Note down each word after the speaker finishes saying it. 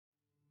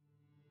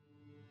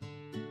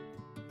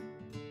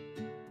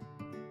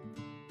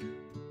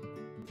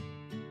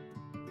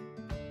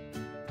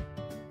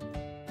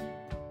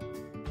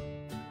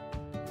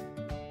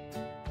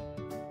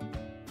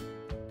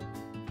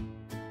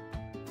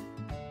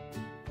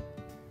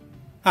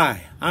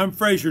Hi, I'm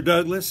Fraser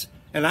Douglas,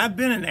 and I've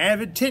been an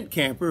avid tent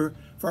camper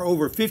for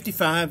over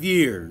 55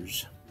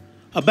 years.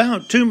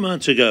 About 2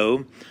 months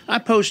ago, I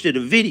posted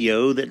a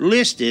video that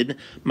listed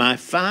my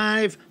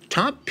 5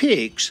 top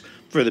picks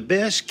for the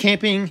best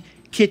camping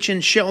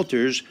kitchen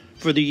shelters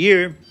for the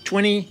year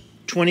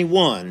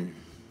 2021.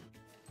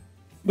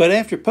 But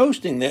after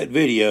posting that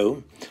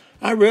video,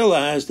 I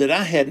realized that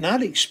I had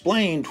not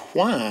explained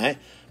why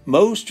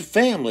most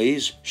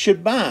families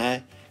should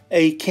buy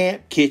a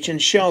camp kitchen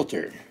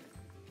shelter.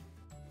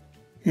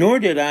 Nor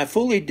did I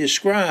fully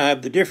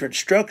describe the different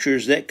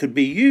structures that could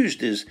be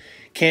used as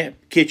camp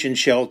kitchen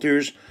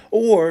shelters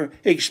or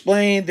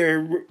explain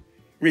their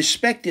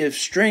respective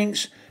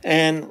strengths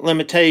and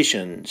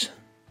limitations.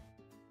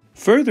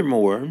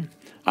 Furthermore,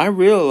 I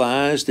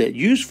realized that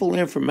useful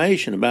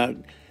information about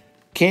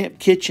camp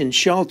kitchen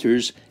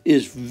shelters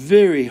is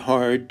very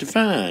hard to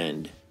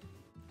find.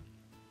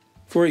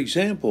 For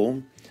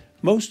example,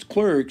 most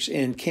clerks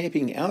in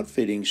camping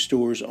outfitting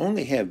stores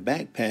only have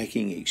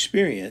backpacking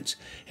experience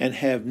and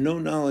have no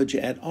knowledge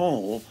at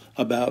all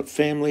about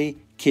family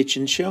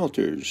kitchen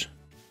shelters.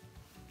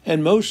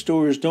 And most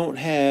stores don't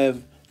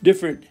have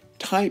different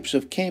types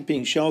of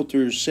camping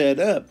shelters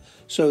set up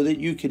so that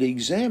you could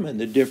examine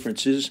the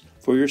differences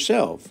for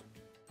yourself.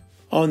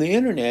 On the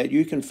internet,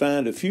 you can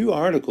find a few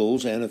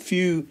articles and a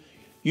few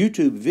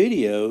YouTube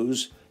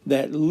videos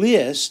that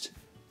list,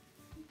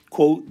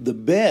 quote, the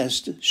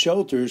best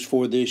shelters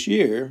for this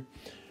year,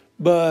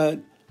 but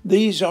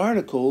these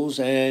articles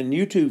and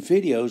YouTube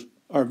videos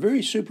are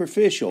very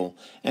superficial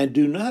and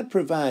do not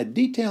provide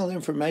detailed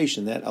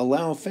information that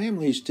allow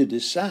families to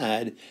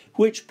decide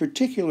which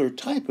particular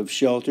type of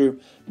shelter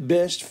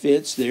best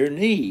fits their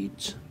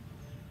needs.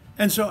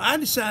 And so I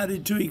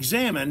decided to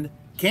examine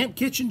camp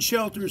kitchen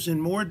shelters in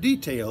more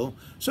detail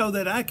so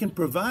that I can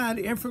provide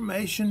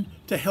information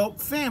to help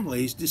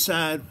families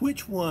decide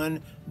which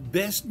one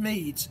best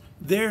meets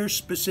their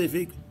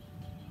specific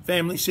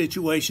family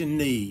situation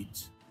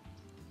needs.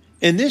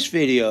 In this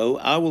video,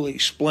 I will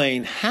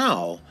explain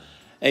how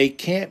a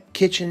camp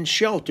kitchen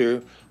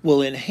shelter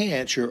will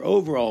enhance your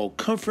overall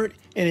comfort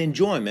and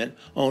enjoyment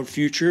on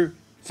future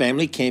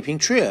family camping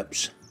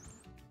trips.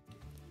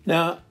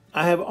 Now,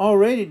 I have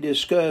already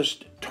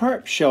discussed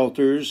tarp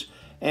shelters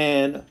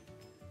and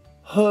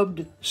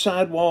hubbed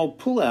sidewall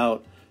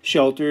pull-out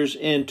shelters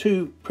in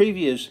 2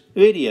 previous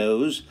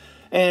videos,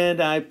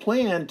 and I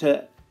plan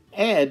to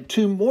add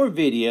 2 more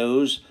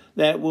videos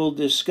that will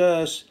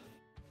discuss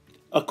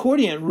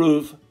accordion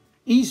roof,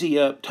 easy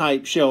up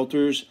type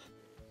shelters,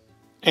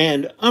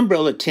 and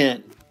umbrella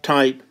tent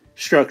type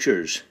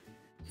structures.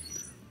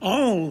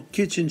 All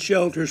kitchen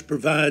shelters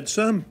provide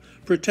some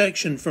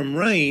protection from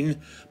rain,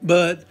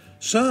 but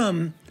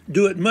some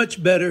do it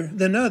much better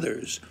than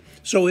others.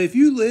 So if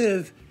you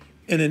live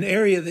in an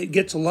area that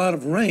gets a lot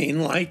of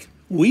rain, like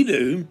we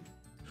do,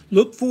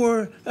 look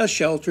for a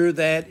shelter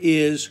that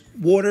is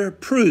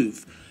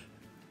waterproof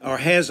or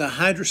has a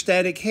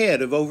hydrostatic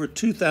head of over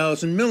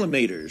 2,000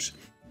 millimeters.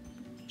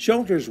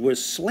 Shelters with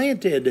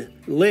slanted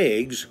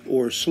legs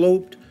or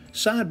sloped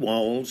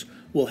sidewalls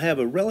will have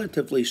a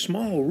relatively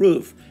small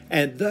roof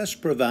and thus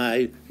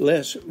provide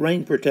less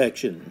rain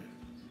protection,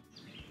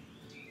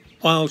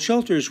 while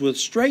shelters with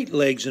straight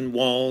legs and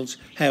walls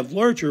have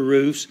larger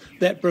roofs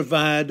that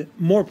provide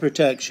more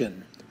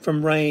protection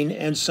from rain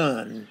and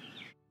sun.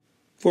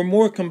 For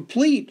more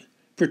complete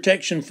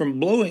protection from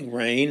blowing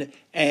rain,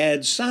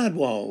 add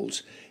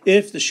sidewalls.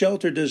 If the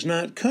shelter does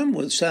not come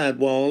with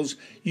sidewalls,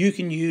 you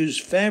can use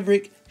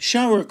fabric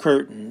shower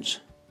curtains.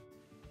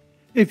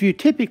 If you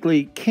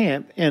typically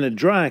camp in a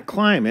dry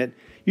climate,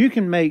 you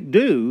can make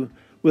do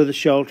with a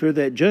shelter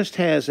that just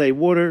has a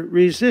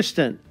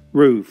water-resistant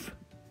roof.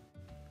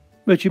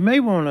 But you may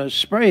want to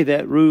spray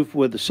that roof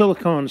with a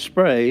silicone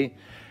spray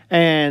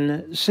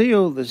and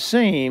seal the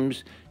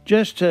seams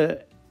just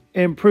to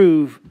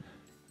improve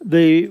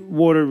the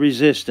water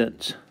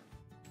resistance.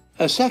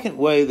 A second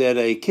way that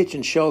a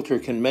kitchen shelter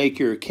can make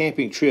your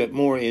camping trip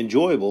more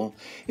enjoyable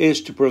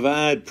is to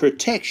provide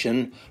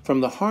protection from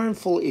the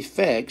harmful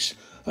effects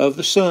of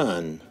the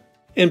sun.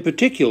 In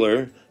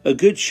particular, a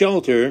good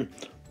shelter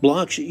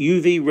blocks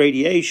UV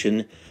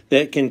radiation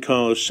that can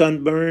cause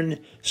sunburn,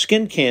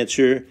 skin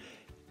cancer,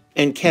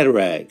 and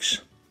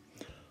cataracts.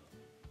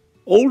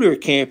 Older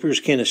campers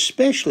can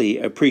especially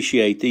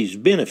appreciate these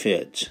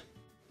benefits.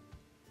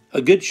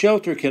 A good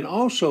shelter can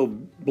also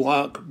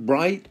block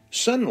bright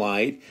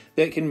sunlight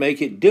that can make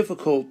it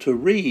difficult to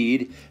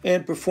read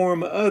and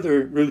perform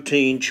other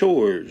routine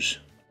chores.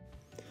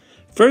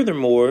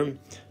 Furthermore,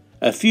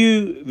 a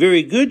few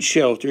very good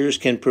shelters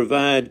can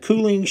provide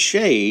cooling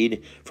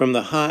shade from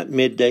the hot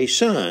midday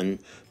sun,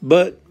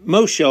 but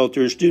most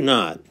shelters do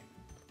not.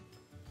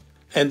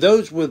 And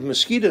those with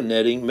mosquito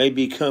netting may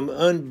become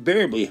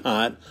unbearably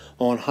hot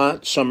on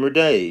hot summer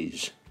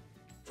days.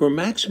 For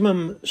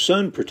maximum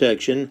sun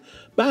protection,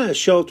 buy a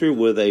shelter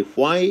with a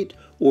white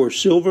or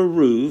silver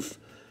roof,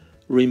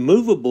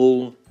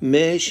 removable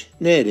mesh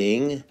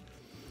netting,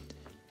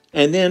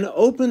 and then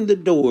open the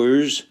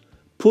doors,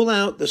 pull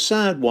out the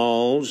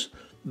sidewalls,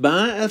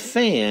 buy a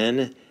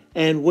fan,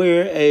 and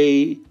wear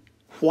a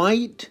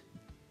white,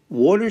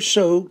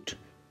 water-soaked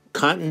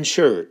cotton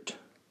shirt.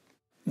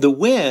 The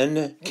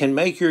wind can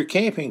make your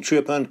camping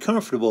trip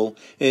uncomfortable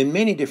in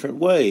many different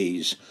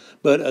ways,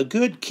 but a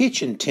good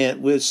kitchen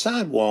tent with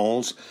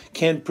sidewalls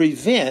can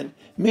prevent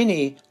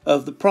many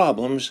of the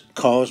problems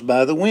caused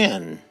by the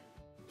wind.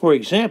 For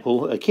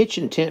example, a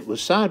kitchen tent with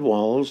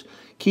sidewalls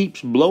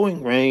keeps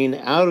blowing rain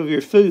out of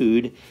your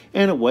food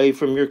and away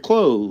from your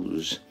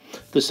clothes.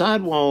 The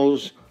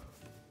sidewalls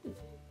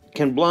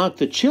can block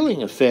the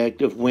chilling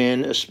effect of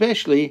wind,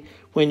 especially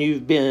when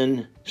you've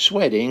been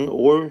sweating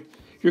or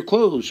your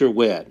clothes are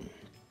wet.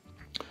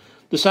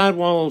 The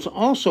sidewalls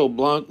also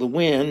block the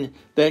wind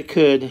that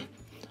could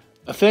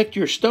affect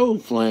your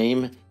stove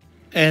flame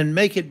and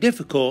make it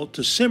difficult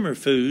to simmer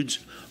foods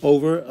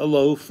over a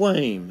low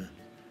flame.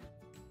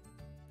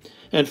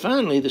 And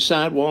finally, the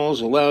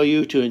sidewalls allow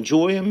you to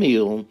enjoy a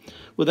meal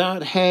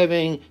without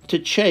having to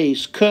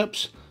chase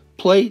cups,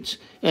 plates,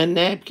 and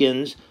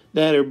napkins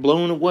that are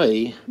blown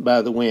away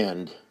by the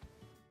wind.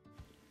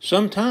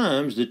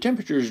 Sometimes the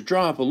temperatures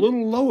drop a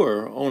little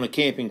lower on a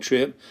camping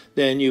trip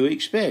than you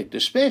expect,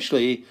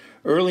 especially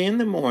early in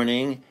the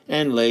morning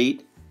and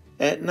late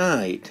at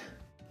night.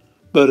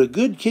 But a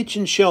good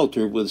kitchen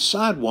shelter with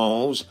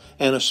sidewalls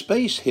and a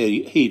space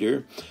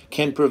heater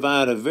can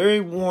provide a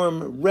very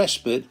warm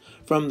respite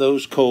from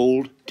those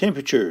cold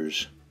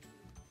temperatures.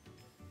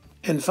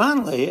 And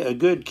finally, a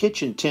good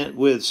kitchen tent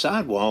with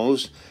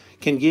sidewalls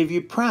can give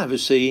you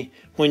privacy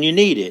when you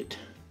need it.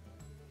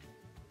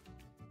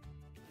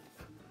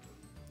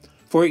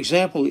 For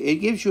example, it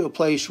gives you a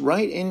place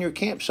right in your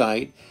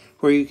campsite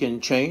where you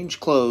can change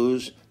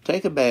clothes,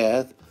 take a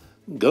bath,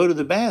 go to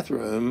the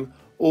bathroom,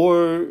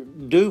 or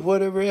do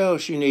whatever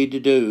else you need to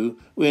do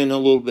in a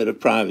little bit of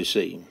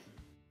privacy.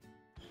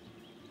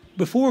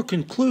 Before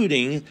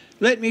concluding,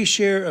 let me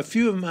share a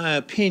few of my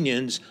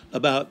opinions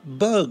about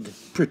bug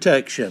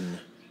protection.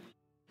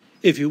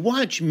 If you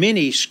watch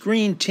many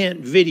screen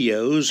tent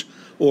videos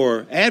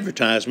or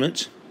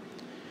advertisements,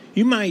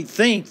 you might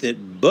think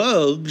that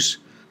bugs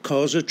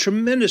cause a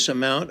tremendous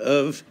amount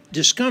of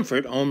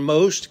discomfort on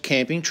most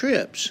camping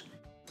trips.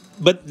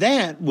 But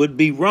that would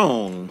be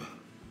wrong.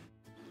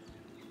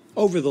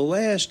 Over the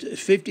last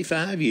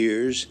 55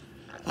 years,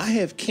 I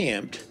have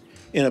camped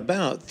in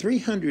about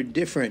 300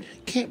 different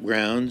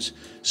campgrounds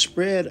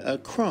spread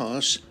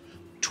across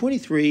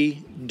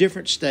 23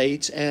 different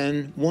states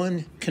and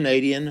one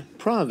Canadian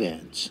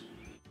province.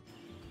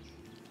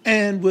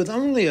 And with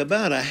only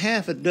about a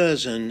half a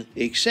dozen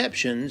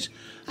exceptions,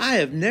 I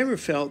have never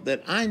felt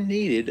that I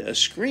needed a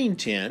screen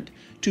tent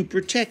to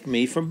protect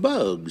me from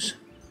bugs.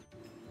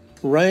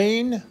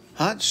 Rain,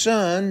 hot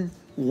sun,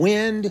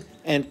 wind,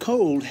 and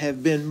cold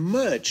have been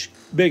much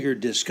bigger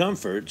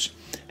discomforts,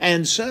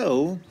 and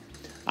so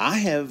I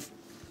have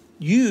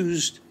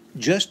used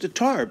just a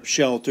tarp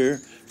shelter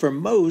for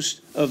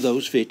most of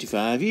those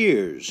 55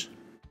 years.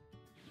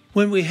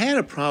 When we had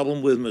a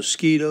problem with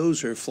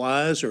mosquitoes or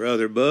flies or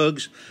other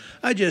bugs,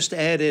 I just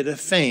added a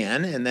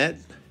fan, and that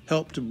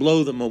helped to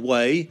blow them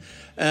away,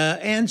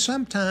 and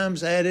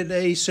sometimes added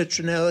a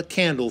citronella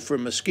candle for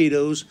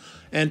mosquitoes,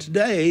 and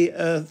today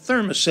a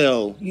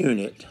thermocell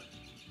unit.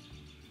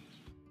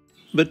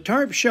 But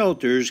tarp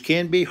shelters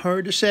can be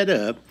hard to set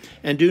up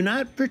and do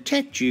not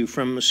protect you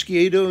from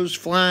mosquitoes,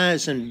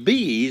 flies, and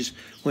bees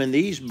when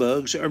these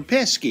bugs are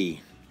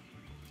pesky.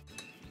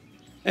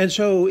 And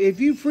so if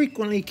you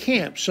frequently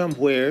camp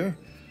somewhere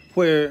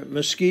where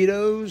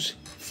mosquitoes,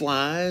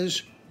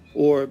 flies,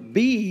 or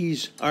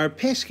bees are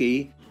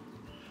pesky,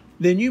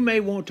 then you may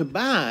want to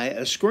buy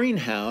a screen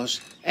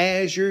house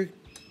as your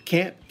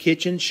camp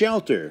kitchen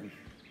shelter.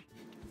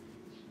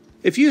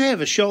 If you have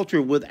a shelter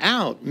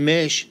without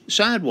mesh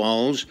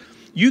sidewalls,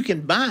 you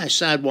can buy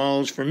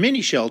sidewalls for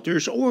mini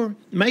shelters or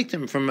make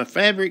them from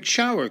fabric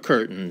shower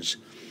curtains.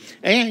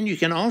 And you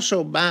can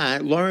also buy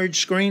large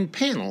screen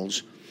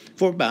panels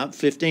for about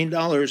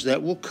 $15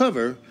 that will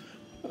cover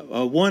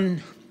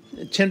one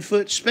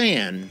 10-foot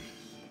span.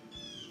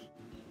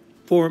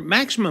 For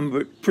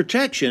maximum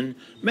protection,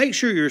 make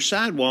sure your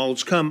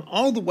sidewalls come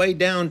all the way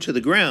down to the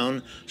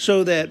ground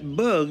so that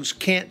bugs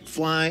can't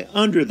fly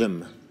under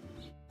them.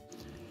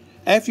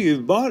 After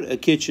you've bought a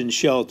kitchen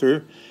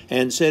shelter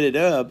and set it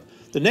up,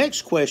 the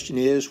next question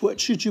is, what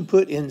should you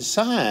put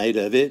inside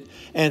of it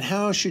and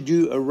how should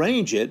you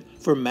arrange it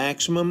for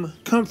maximum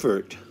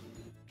comfort?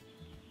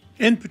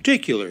 In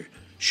particular,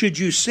 should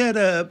you set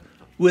up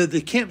with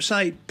the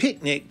campsite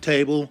picnic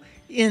table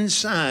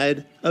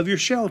inside of your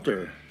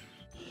shelter?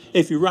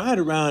 If you ride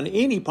around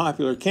any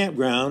popular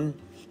campground,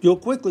 you'll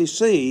quickly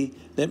see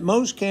that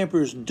most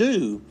campers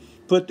do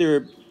put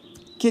their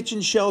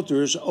kitchen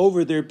shelters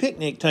over their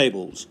picnic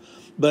tables.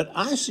 But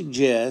I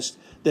suggest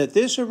that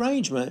this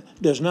arrangement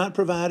does not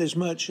provide as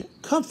much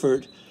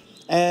comfort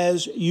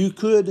as you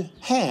could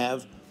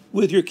have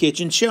with your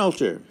kitchen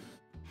shelter.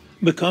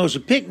 Because a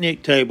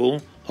picnic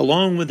table,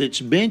 along with its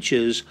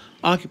benches,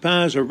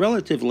 occupies a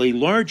relatively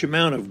large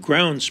amount of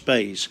ground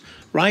space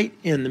right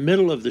in the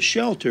middle of the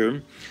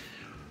shelter,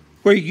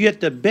 where you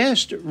get the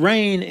best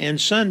rain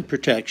and sun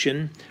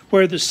protection,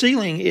 where the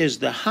ceiling is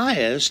the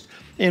highest,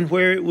 and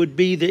where it would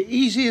be the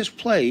easiest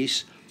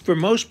place for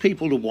most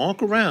people to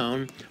walk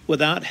around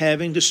without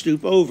having to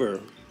stoop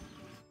over.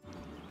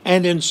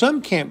 And in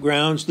some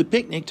campgrounds, the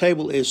picnic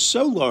table is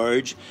so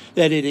large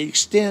that it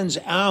extends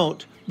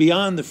out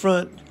beyond the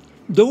front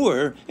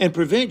door and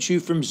prevents you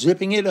from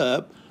zipping it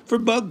up for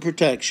bug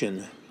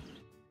protection.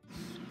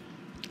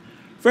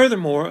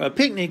 Furthermore, a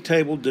picnic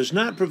table does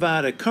not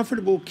provide a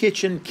comfortable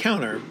kitchen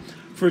counter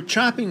for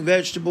chopping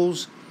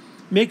vegetables,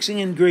 mixing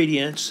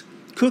ingredients,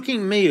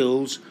 cooking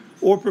meals,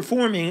 or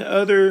performing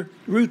other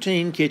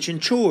routine kitchen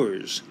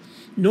chores,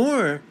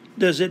 nor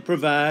does it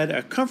provide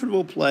a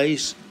comfortable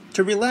place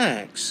to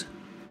relax.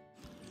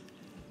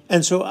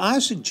 And so I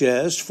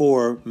suggest,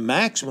 for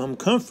maximum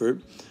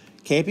comfort,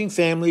 camping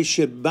families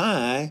should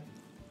buy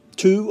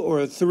 2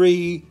 or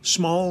 3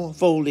 small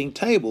folding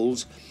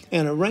tables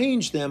and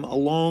arrange them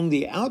along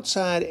the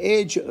outside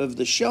edge of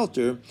the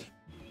shelter,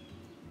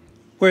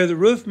 where the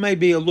roof may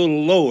be a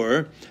little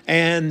lower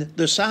and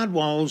the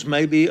sidewalls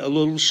may be a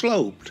little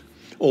sloped,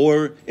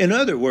 or in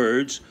other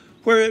words,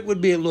 where it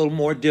would be a little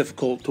more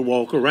difficult to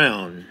walk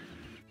around.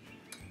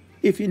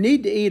 If you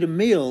need to eat a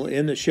meal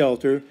in the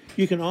shelter,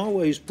 you can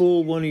always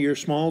pull one of your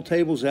small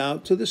tables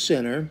out to the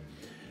center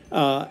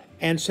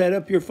and set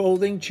up your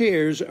folding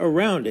chairs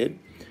around it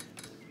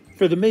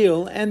for the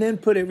meal, and then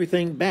put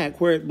everything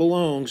back where it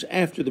belongs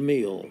after the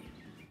meal.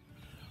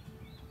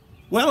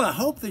 Well, I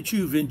hope that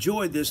you've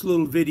enjoyed this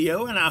little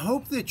video, and I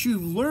hope that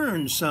you've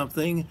learned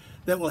something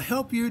that will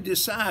help you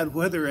decide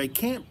whether a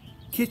camp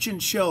kitchen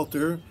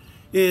shelter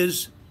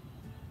is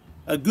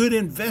a good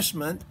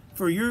investment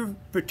for your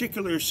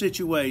particular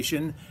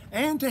situation,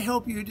 and to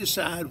help you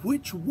decide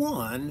which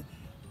one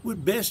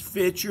would best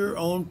fit your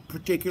own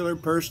particular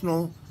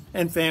personal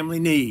and family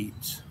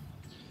needs.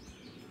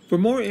 For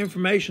more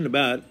information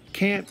about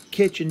camp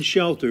kitchen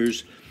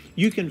shelters,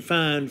 you can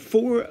find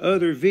 4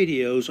 other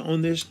videos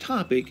on this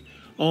topic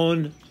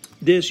on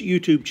this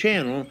YouTube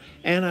channel,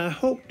 and I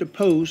hope to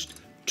post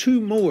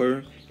 2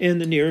 more in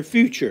the near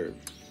future.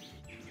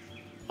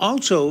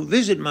 Also,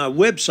 visit my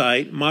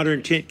website,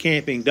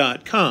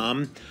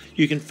 moderntentcamping.com.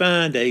 You can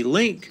find a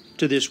link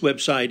to this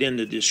website in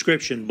the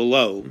description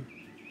below.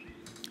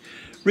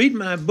 Read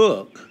my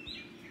book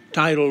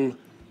titled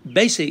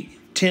Basic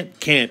Tent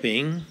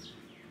Camping,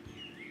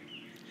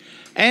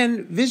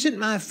 and visit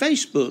my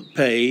Facebook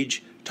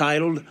page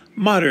titled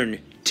Modern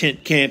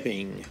Tent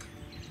Camping.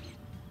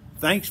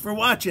 Thanks for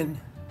watching.